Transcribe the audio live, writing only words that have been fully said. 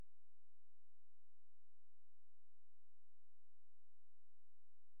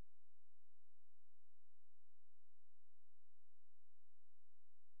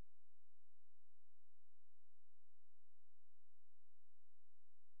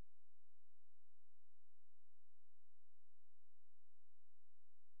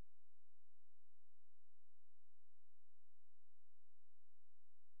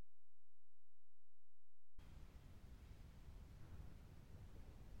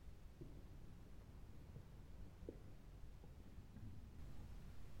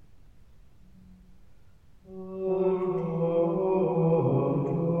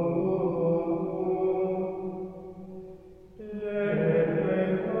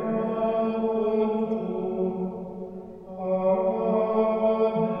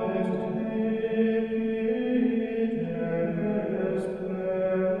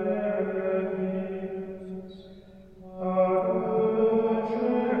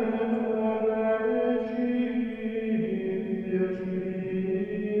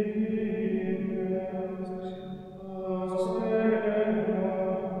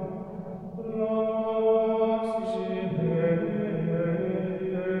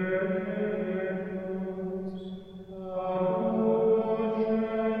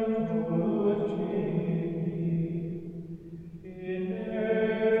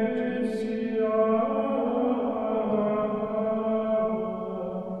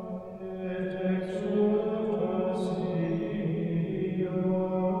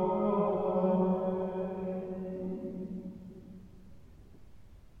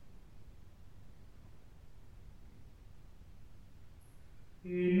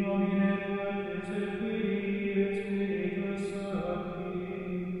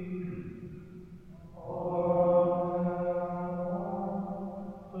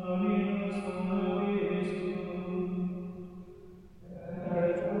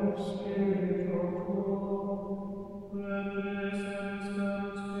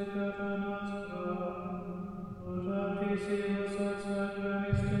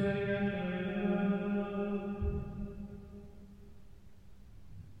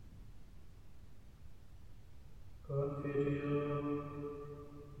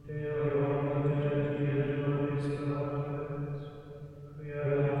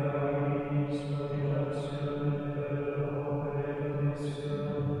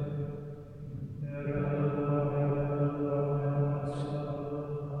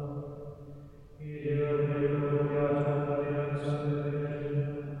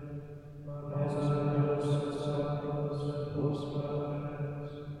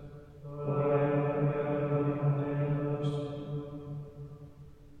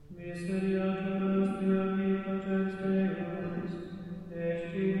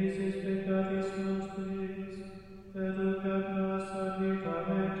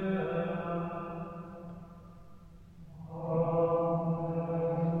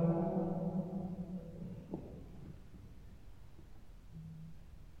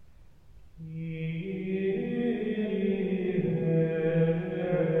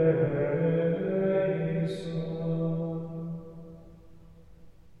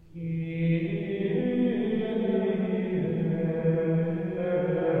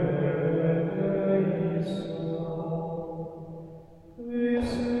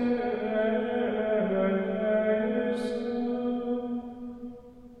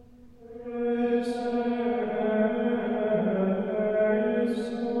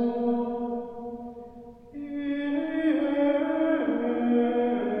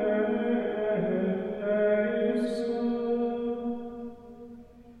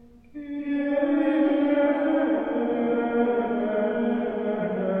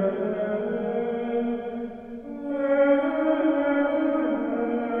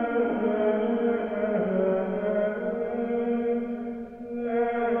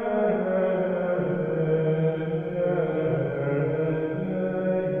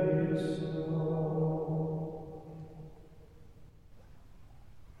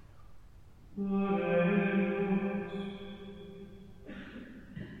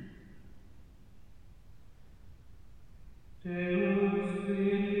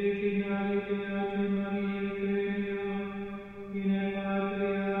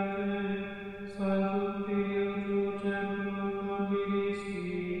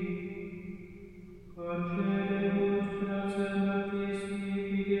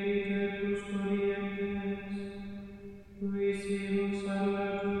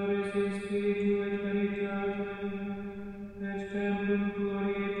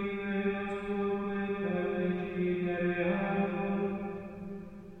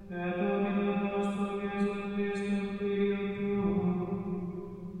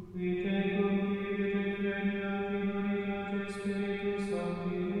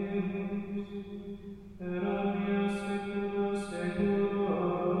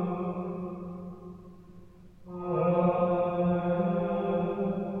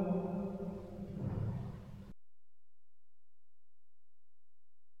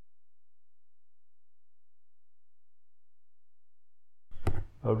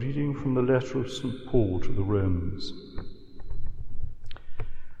A reading from the letter of St. Paul to the Romans.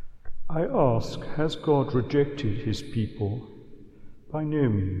 I ask, has God rejected his people? By no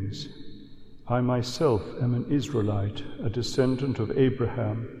means. I myself am an Israelite, a descendant of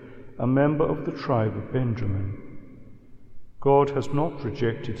Abraham, a member of the tribe of Benjamin. God has not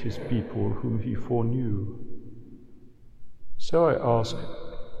rejected his people whom he foreknew. So I ask,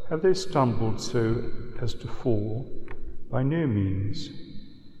 have they stumbled so as to fall? By no means.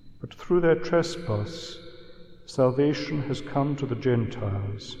 But through their trespass, salvation has come to the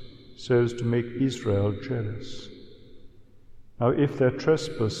Gentiles, so as to make Israel jealous. Now if their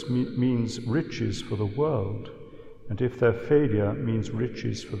trespass means riches for the world, and if their failure means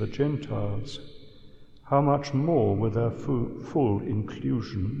riches for the Gentiles, how much more will their full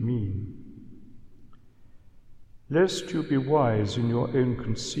inclusion mean? Lest you be wise in your own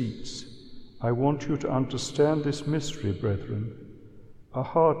conceits, I want you to understand this mystery, brethren. A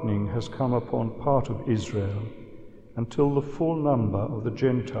hardening has come upon part of Israel, until the full number of the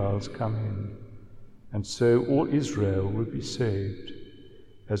Gentiles come in, and so all Israel will be saved.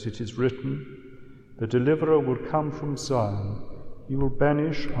 As it is written, the deliverer will come from Zion, he will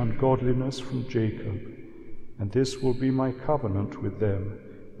banish ungodliness from Jacob, and this will be my covenant with them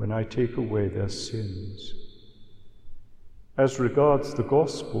when I take away their sins. As regards the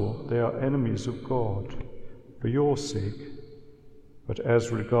gospel, they are enemies of God, for your sake, but as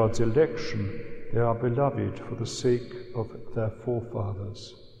regards election, they are beloved for the sake of their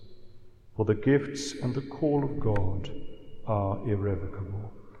forefathers. For the gifts and the call of God are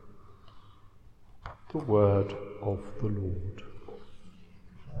irrevocable. The word of the Lord.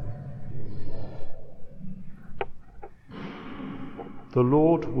 The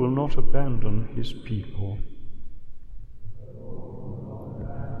Lord will not abandon his people.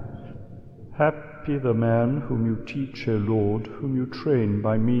 Happy the man whom you teach, O Lord, whom you train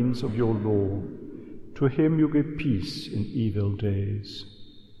by means of your law. To him you give peace in evil days.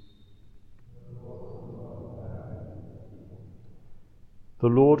 The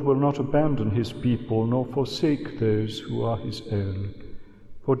Lord will not abandon his people, nor forsake those who are his own.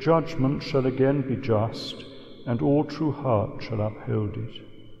 For judgment shall again be just, and all true heart shall uphold it.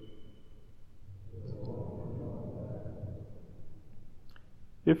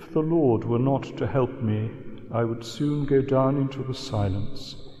 If the Lord were not to help me, I would soon go down into the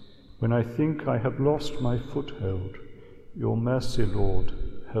silence. When I think I have lost my foothold, your mercy, Lord,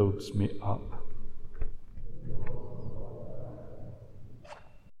 holds me up.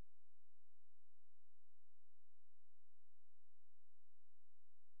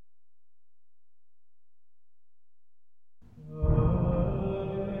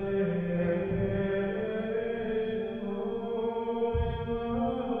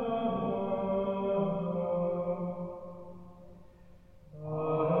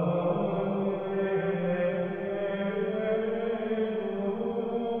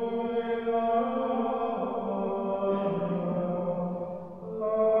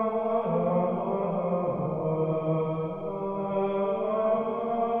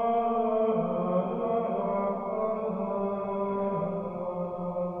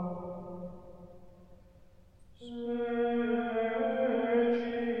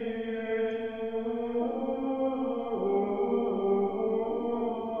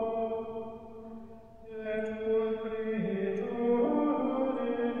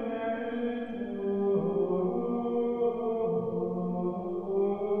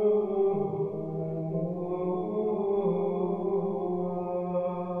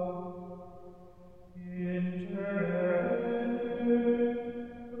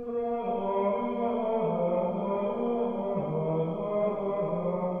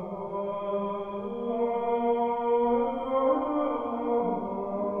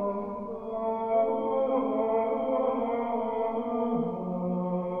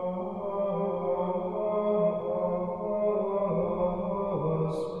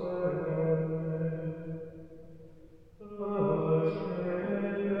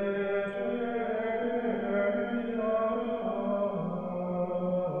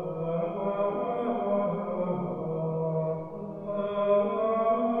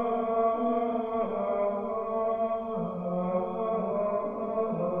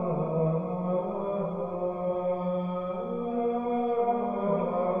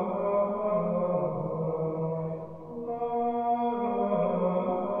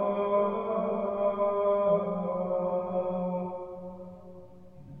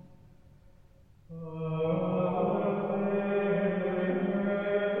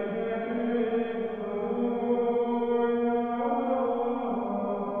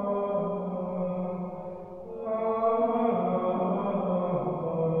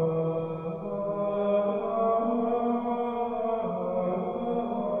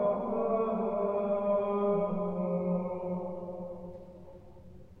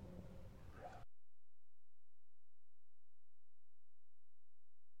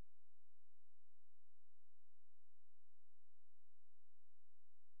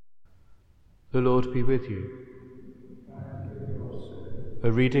 The Lord be with you.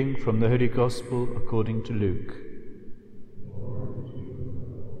 A reading from the Holy Gospel according to Luke.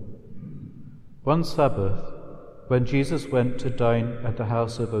 One Sabbath, when Jesus went to dine at the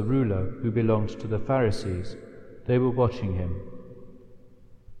house of a ruler who belonged to the Pharisees, they were watching him.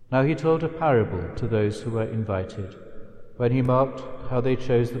 Now he told a parable to those who were invited, when he marked how they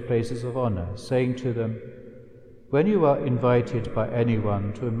chose the places of honor, saying to them, "When you are invited by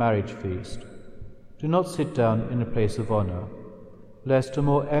anyone to a marriage feast, do not sit down in a place of honor, lest a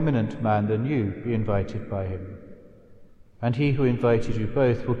more eminent man than you be invited by him. And he who invited you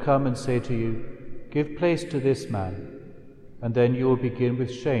both will come and say to you, 'Give place to this man,' and then you will begin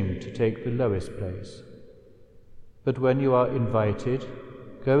with shame to take the lowest place. But when you are invited,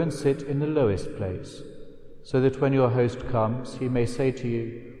 go and sit in the lowest place, so that when your host comes, he may say to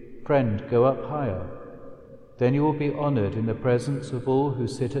you, 'Friend, go up higher.' Then you will be honored in the presence of all who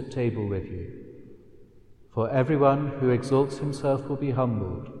sit at table with you. For everyone who exalts himself will be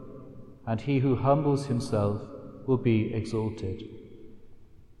humbled, and he who humbles himself will be exalted."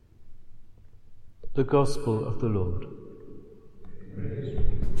 The Gospel of the Lord.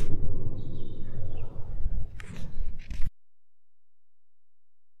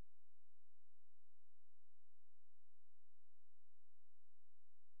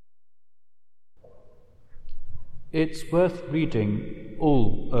 It's worth reading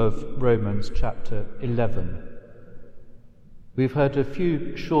all of Romans chapter 11. We've heard a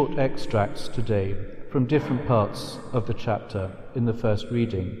few short extracts today from different parts of the chapter in the first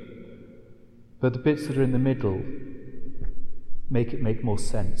reading, but the bits that are in the middle make it make more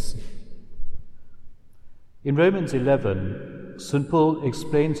sense. In Romans 11, St. Paul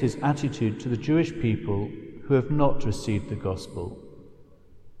explains his attitude to the Jewish people who have not received the gospel.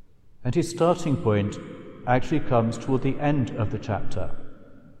 And his starting point actually comes toward the end of the chapter.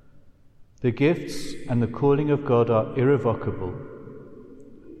 The gifts and the calling of God are irrevocable,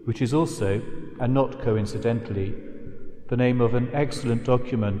 which is also, and not coincidentally, the name of an excellent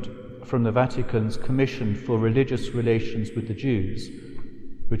document from the Vatican's Commission for Religious Relations with the Jews,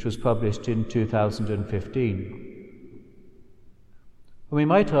 which was published in 2015. And we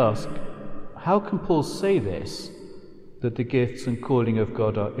might ask, how can Paul say this, that the gifts and calling of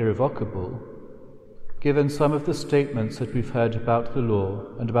God are irrevocable, given some of the statements that we've heard about the law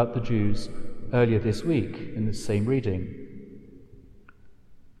and about the Jews earlier this week in the same reading?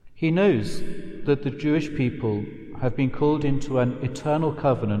 He knows that the Jewish people have been called into an eternal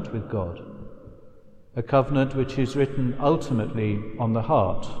covenant with God, a covenant which is written ultimately on the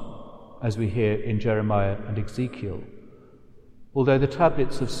heart, as we hear in Jeremiah and Ezekiel, although the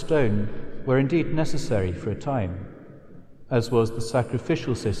tablets of stone were indeed necessary for a time, as was the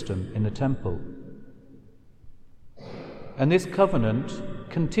sacrificial system in the temple. And this covenant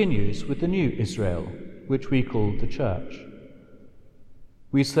continues with the new Israel, which we call the Church.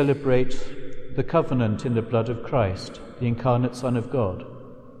 We celebrate the covenant in the blood of Christ, the incarnate Son of God,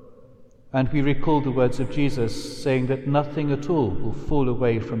 and we recall the words of Jesus saying that nothing at all will fall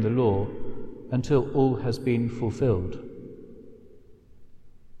away from the law until all has been fulfilled.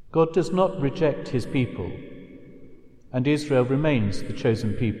 God does not reject his people, and Israel remains the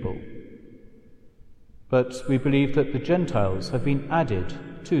chosen people. But we believe that the Gentiles have been added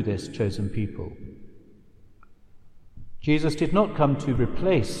to this chosen people. Jesus did not come to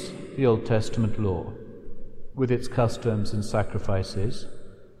replace the Old Testament law with its customs and sacrifices,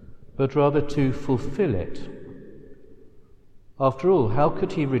 but rather to fulfill it. After all, how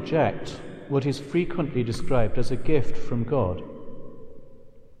could he reject what is frequently described as a gift from God?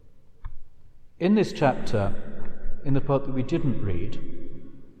 In this chapter, in the part that we didn't read,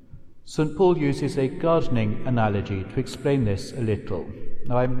 St. Paul uses a gardening analogy to explain this a little.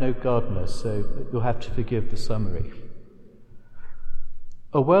 Now, I'm no gardener, so you'll have to forgive the summary.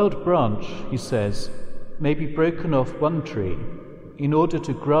 A wild branch, he says, may be broken off one tree in order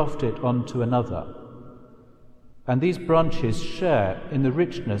to graft it onto another, and these branches share in the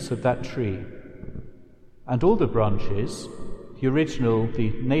richness of that tree. And all the branches, the original,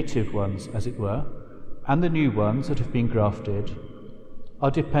 the native ones, as it were, and the new ones that have been grafted, are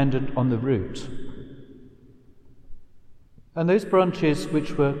dependent on the root. And those branches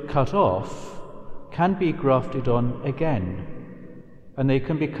which were cut off can be grafted on again, and they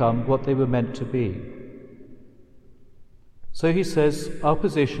can become what they were meant to be. So he says our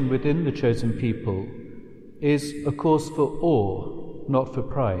position within the chosen people is a cause for awe, not for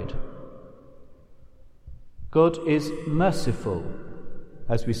pride. God is merciful,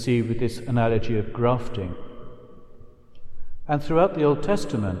 as we see with this analogy of grafting. And throughout the Old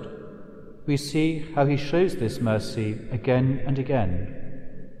Testament, we see how he shows this mercy again and again,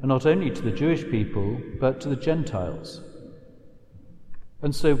 and not only to the Jewish people, but to the Gentiles.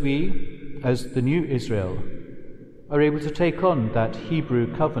 And so we, as the new Israel, are able to take on that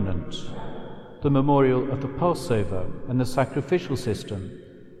Hebrew covenant, the memorial of the Passover and the sacrificial system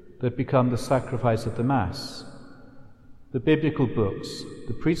that become the sacrifice of the Mass, the biblical books,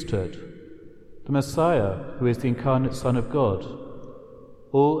 the priesthood, the Messiah, who is the incarnate Son of God,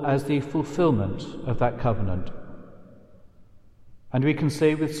 all as the fulfillment of that covenant. And we can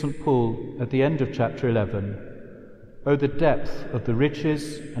say with St. Paul at the end of chapter 11, "Oh, the depth of the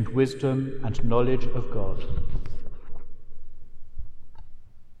riches and wisdom and knowledge of God."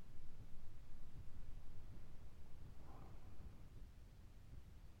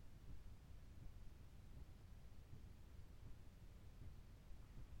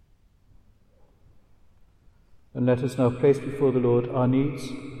 And let us now place before the Lord our needs,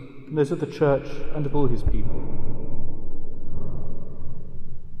 and those of the Church and of all his people.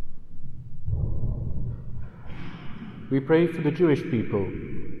 We pray for the Jewish people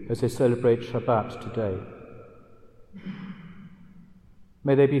as they celebrate Shabbat today.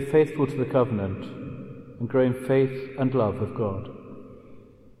 May they be faithful to the covenant and grow in faith and love of God.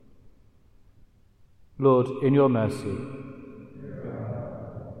 Lord, in your mercy,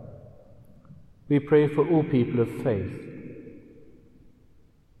 we pray for all people of faith.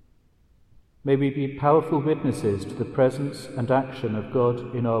 May we be powerful witnesses to the presence and action of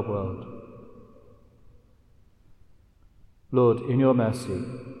God in our world. Lord, in your mercy,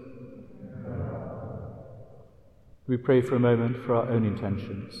 we pray for a moment for our own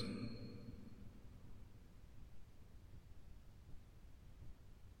intentions.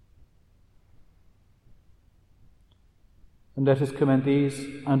 And let us commend these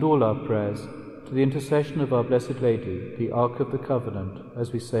and all our prayers to the intercession of our Blessed Lady, the Ark of the Covenant,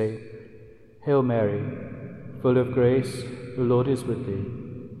 as we say, Hail Mary, full of grace, the Lord is with thee.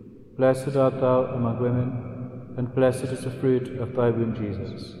 Blessed art thou among women, and blessed is the fruit of thy womb,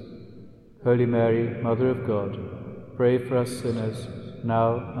 Jesus. Holy Mary, Mother of God, pray for us sinners,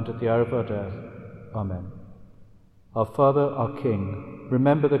 now and at the hour of our death. Amen. Our Father, our King,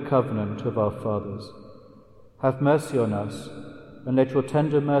 remember the covenant of our fathers. Have mercy on us, and let your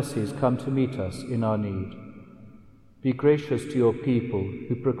tender mercies come to meet us in our need. Be gracious to your people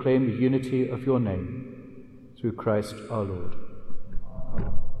who proclaim the unity of your name. Through Christ our Lord.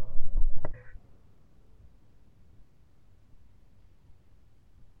 Amen.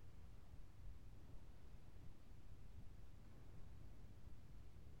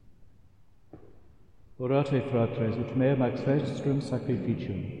 Orate fratres, ut meum ac vestrum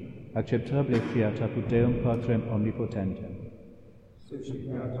sacrificium, acceptable fiat apud Deum Patrem omnipotentem.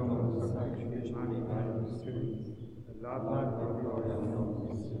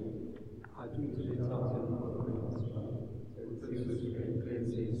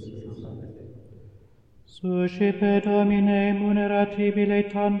 Suscipe Domine muneratibile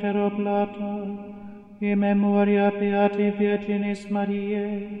tanter oblata, in memoria Beati Virginis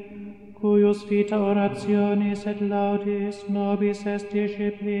Mariae, cuius vita orationis et laudis nobis est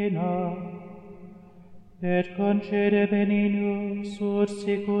disciplina, et concede benignus ut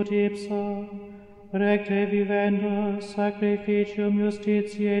sicut ipsa, recte vivendo sacrificium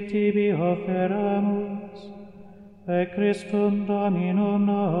justitiae tibi offeramus, et Christum Dominum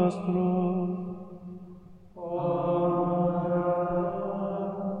nostrum.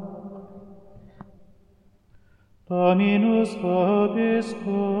 Dominus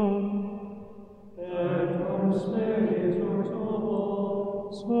vobiscum, et cum spiritu tuo,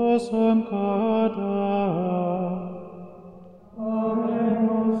 susum cauda.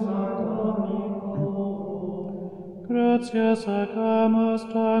 Abemus ad Domino. Gratias agamus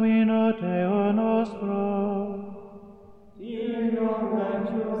Domino Deo nostro. Dignum et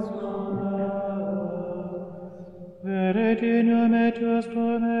justum vere dignum et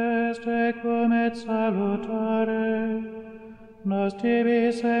justum est, ecum et salutare, nos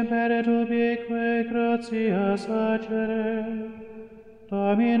tibi semper et ubique gratias agere,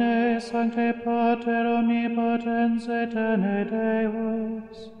 Domine Sancte Pater omnipotens eterne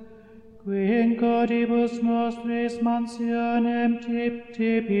Deus, qui in codibus nostris mansionem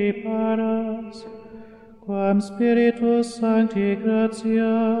tibi paras, quam Spiritus Sancti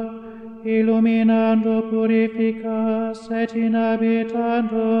gratia, illuminando purificas et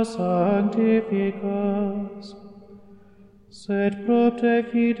inhabitando sanctificas. Sed propter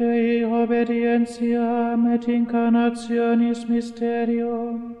fidei obedientiam et incarnationis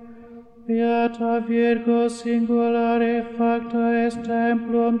mysterium, beata Virgo singulare facta est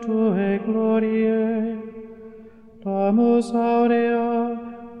templum Tuae gloriae, domus aurea,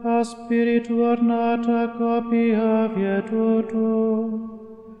 a spiritu ornata copia virtutum,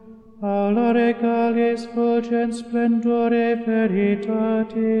 valore calis fulgens splendore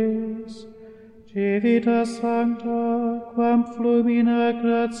veritatis, civitas sancta, quam flumina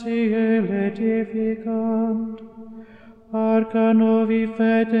gratiae letificant, arca novi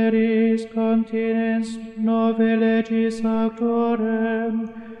federis continens nove legis auctorem,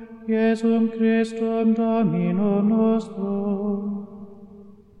 Iesum Christum Dominum nostrum.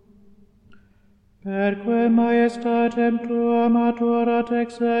 Perque maestatem tuam adorat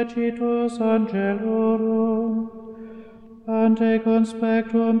exercitus angelorum, ante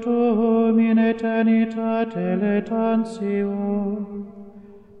conspectum tuum in eternitate letantio,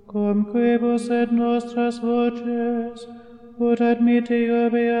 cum quibus et nostras voces, ut admitti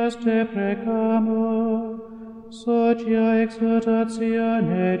obeas te precamur, socia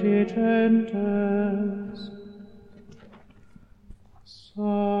exhortatione dicentes.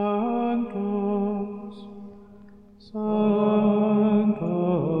 Sanctus,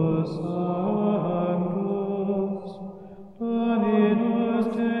 Sanctus, Sanctus, Dominus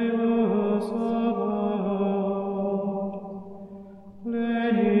Deus Sabaoth,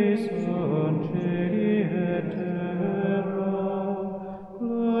 plenis sunt celi et terra,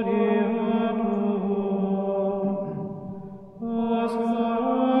 gloria tuum,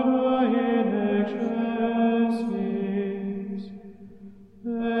 Hosanna in excelsis,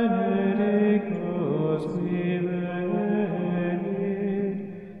 benedictus qui venit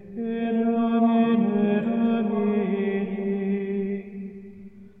in nomine Domini,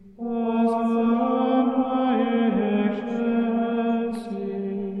 Hosanna in excelsis.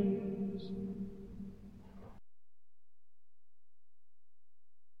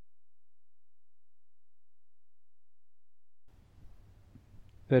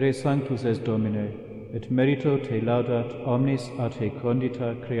 Pere sanctus est Domine, et merito te laudat omnis a te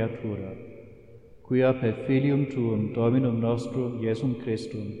condita creatura, quia per Filium tuum Dominum nostrum Iesum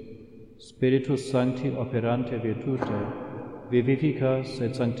Christum, Spiritus Sancti operante virtute, vivificas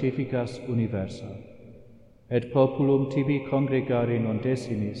et sanctificas universa, et populum tibi congregare non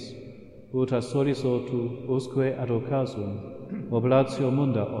decimis, ut a solis otu usque ad occasum oblatio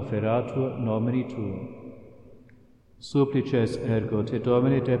munda offeratur nomini tuo. Supplices ergo te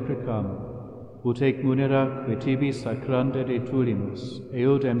Domine deprecamur, ut ec munera que tibi sacranda de tulimus,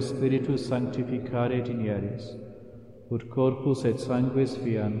 eodem Spiritus sanctificare dinieris, ut corpus et sanguis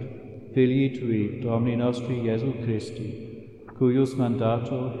fiant, Filii tui, Domini nostri Iesu Christi, cuius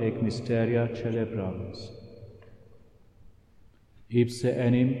mandato ec mysteria celebramus. Ipse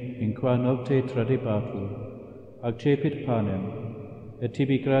enim, in qua nocte tradebatur, accepit panem, et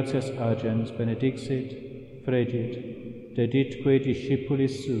tibi gratias agens benedixit, fregit, deditque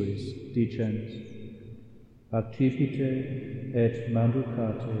discipulis suis, dicens, actifite et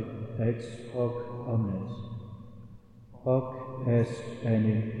manducate ex hoc omnes. Hoc est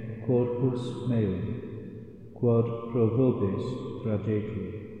enim corpus meum, quod pro vobis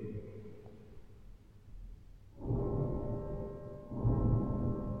tradetur.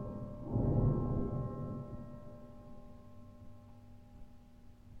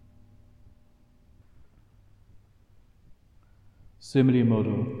 Simili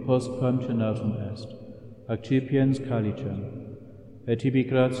modo, postquam cenatum est, accipiens calicem, et tibi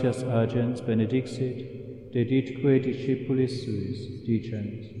gratias agens benedixit, deditque discipulis suis,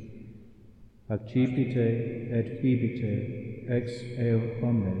 dicens, accipite et bibite ex eo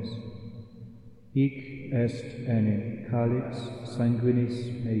omnes, hic est enim calix sanguinis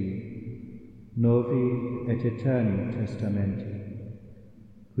mei, novi et eterni testamenti,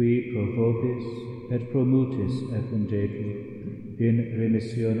 qui pro vobis et pro multis effundetur in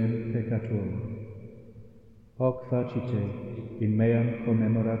remissionem peccatorum. Hoc facite in meam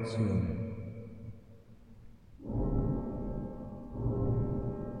commemorationem.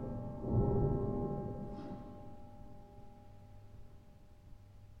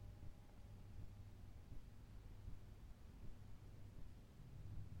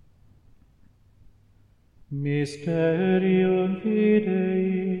 Mysterium Fidei,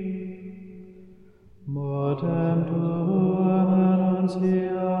 modem tuum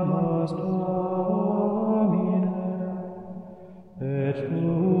annunciamus Domine, et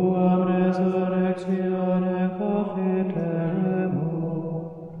tuam resurrectione confiteremus,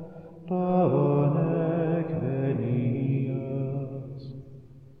 donec venias.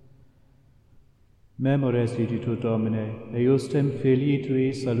 Memores digitur Domine, eiustem Filii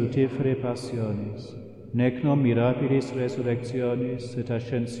tui salutifere passionis, nec non mirabilis resurrectionis et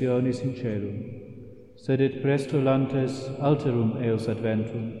ascensionis in celum, sed et prestulantes alterum eos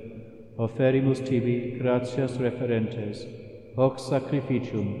adventum, offerimus tibi gratias referentes, hoc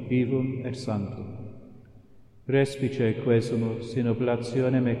sacrificium vivum et sanctum. respice quesumus in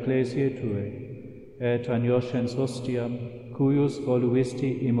oblationem ecclesiae Tuae, et agnoscens hostiam, cuius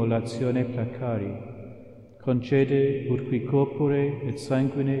voluisti immolatione placari, concede ut qui corpore et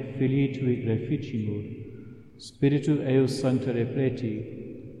sanguine Filii Tui reficimur, Spiritu eius sancta repleti,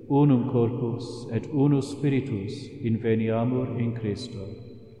 unum corpus et unus spiritus inveniamur in Christo.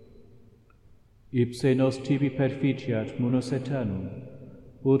 Ipse nos tibi perficiat munus aeternum,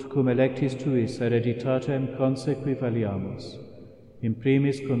 ut cum electis Tuis hereditatem consequi valiamus, in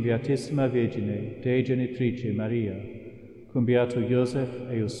primis cum Beatissima Virgine, Dei Genitrice Maria, cum Beato Iosef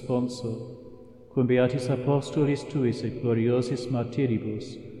eius sponsor, cum Beatis Apostolis Tuis et gloriosis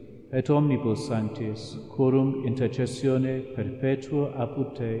martyribus, et omnibus sanctis, quorum intercessione perpetuo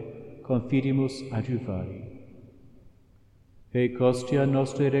apud Te confidimus adjuvari. Ec hostia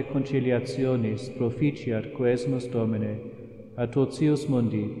nostre reconciliationis proficiat quesumus Domine, a totius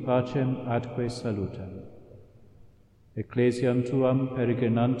mundi pacem atque salutem. Ecclesiam Tuam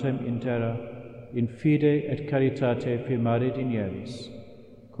peregrinantem in terra, in fide et caritate firmare dinieris,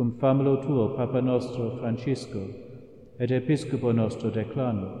 cum famulo Tuo Papa nostro Francisco, et Episcopo nostro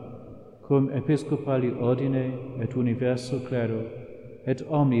Declano, cum episcopali ordine et universo clero, et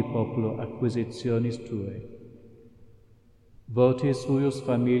omni populo acquisitionis Tuae. Votis huius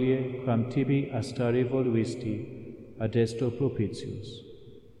familiae, quam tibi astare voluisti, ad esto propitius.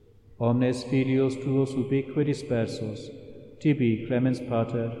 Omnes filios Tuos ubique dispersos, tibi clemens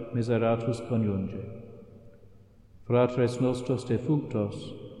pater miseratus coniunge. Fratres nostros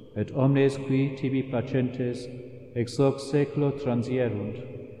defunctos, et omnes qui tibi placentes ex hoc saeculo transierunt,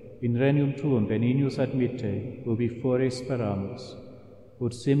 in regnum Tuum beninius admitte, ubi fore speramus,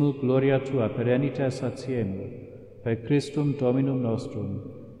 ut simul gloria Tua perennitas satiemur, per Christum Dominum nostrum,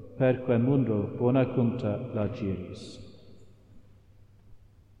 per quem mundo bona cuncta lagiris.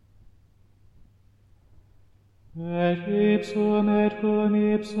 Et ipsum et cum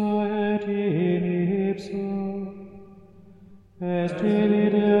ipso et in ipso, est Filii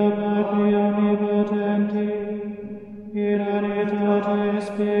Deo Patri omnipotenti, in unitate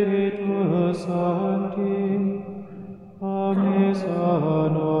Spiritus Sancti, omnis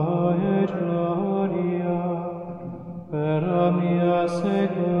honor et gloria, per omnia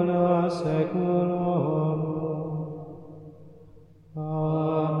saecula saeculorum.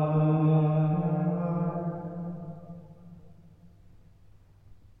 Amen.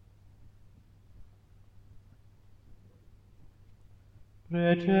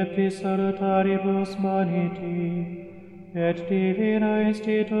 Preceptis salutaribus maniti, et divina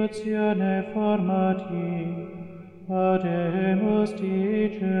institutione formati, audemus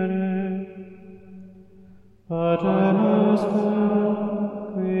dicere. Pater noster,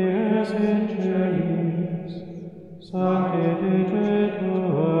 qui es in celis, sanctificetur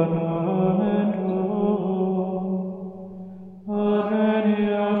nomen Tuum,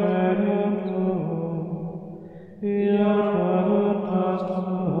 adveniat regnum Tuum, fiat voluntas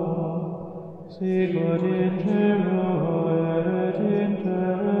Tua, sicut in cielo et in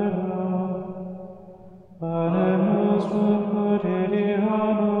terra. Panem nostrum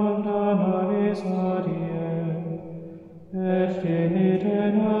quotidianum da nobis hodie, et dimitte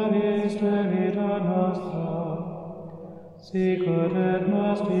nobis debita nostra, sicut et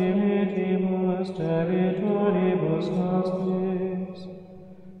nos dimittimus debitoribus nostris,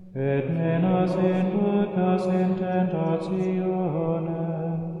 et ne nos inducas in tentationem,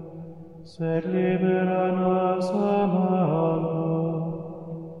 sed libera nos a malo.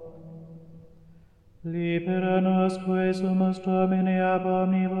 Libera nos quesumus Domine ab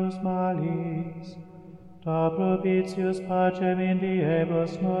omnibus malis, da propitius pacem in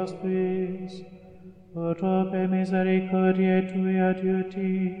diebus nostris, ut ope misericordiae Tui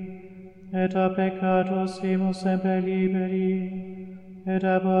adiuti, et a peccatus simus semper liberi, et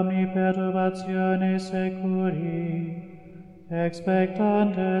ab omni perturbatione securi,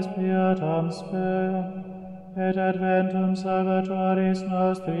 expectantes beatam spem, et adventum Salvatoris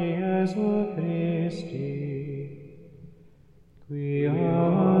nostri Iesu Christi, qui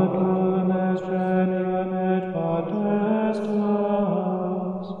autum est regnum et potestas,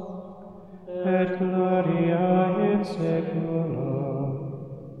 et gloria in saecula.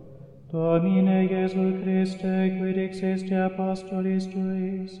 Domine Iesu Christe, qui dixiste apostolis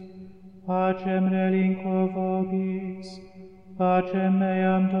Tuis, pacem relinquo vobis, pacem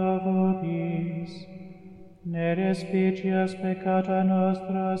meam do vobis, ne respicias peccata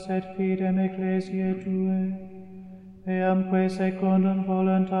nostra, sed fidem ecclesiae Tuae, eamque secundum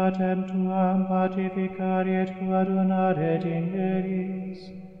voluntatem Tuam pacificari et coadunare dingeris,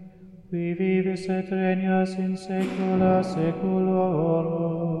 qui vivis et regnas in saecula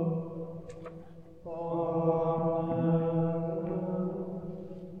saeculorum. Amen.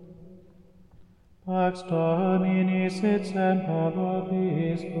 Pax Domini sit semper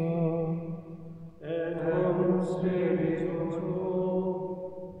vobiscum. Et cum spiritu tuo.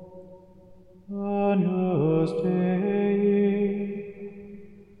 Agnus Dei,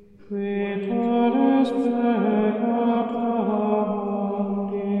 qui tolles peccata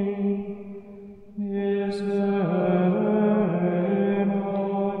mundi, miserere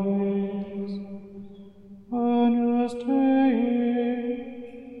nobis. Agnus Dei,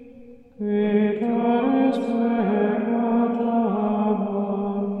 qui tolles peccata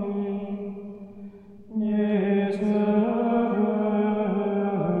mundi, miserere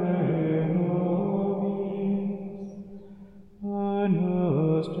nobis.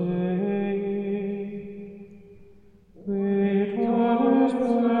 Agnus Dei, qui tolles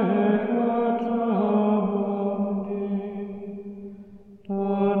peccata mundi,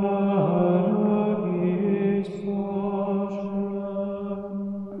 dona nobis pacem.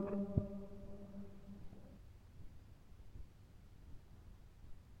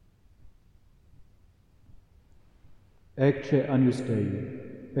 Ecce agnus Dei,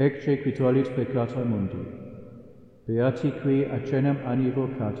 ecce qui tollit peccata mundi. Beati qui accenem anni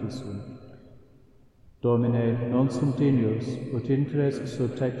vocati sunt. Domine, non sum dignus, ut intres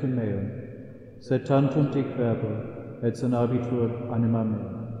sub tectum meum, sed tantum dic verbo, et sanabitur anima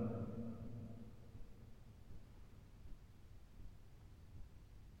mea.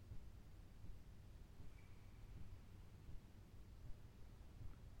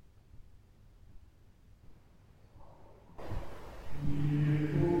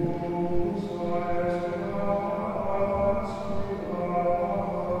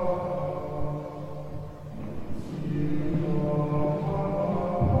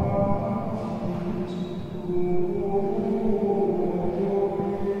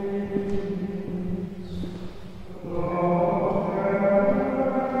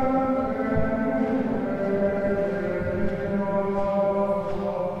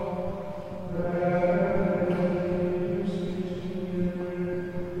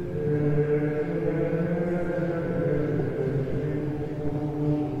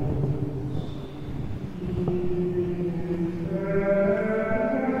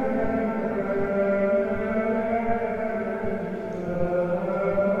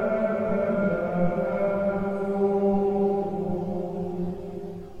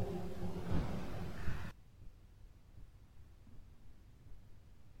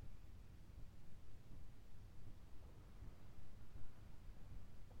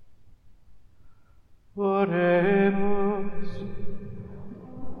 Oremus.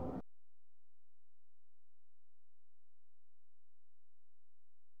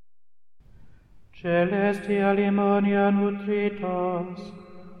 Celestia limonia nutritos,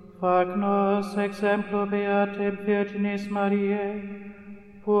 fac nos exemplo beatem Virginis Mariae,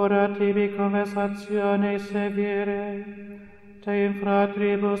 pura tibi conversatione severe, te in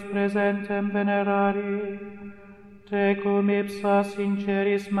fratribus presentem venerari, te cum ipsa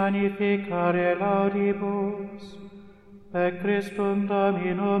sinceris magnificare laudibus, per Christum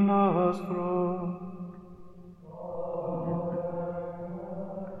Dominum nostrum.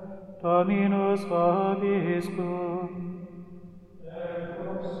 Dominus vobiscum.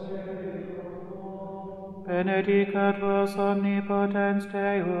 Benedicat vos omnipotens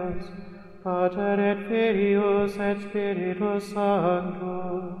Deus, Pater et Filius et Spiritus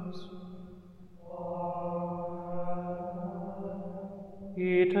Sanctus.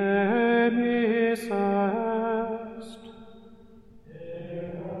 Ite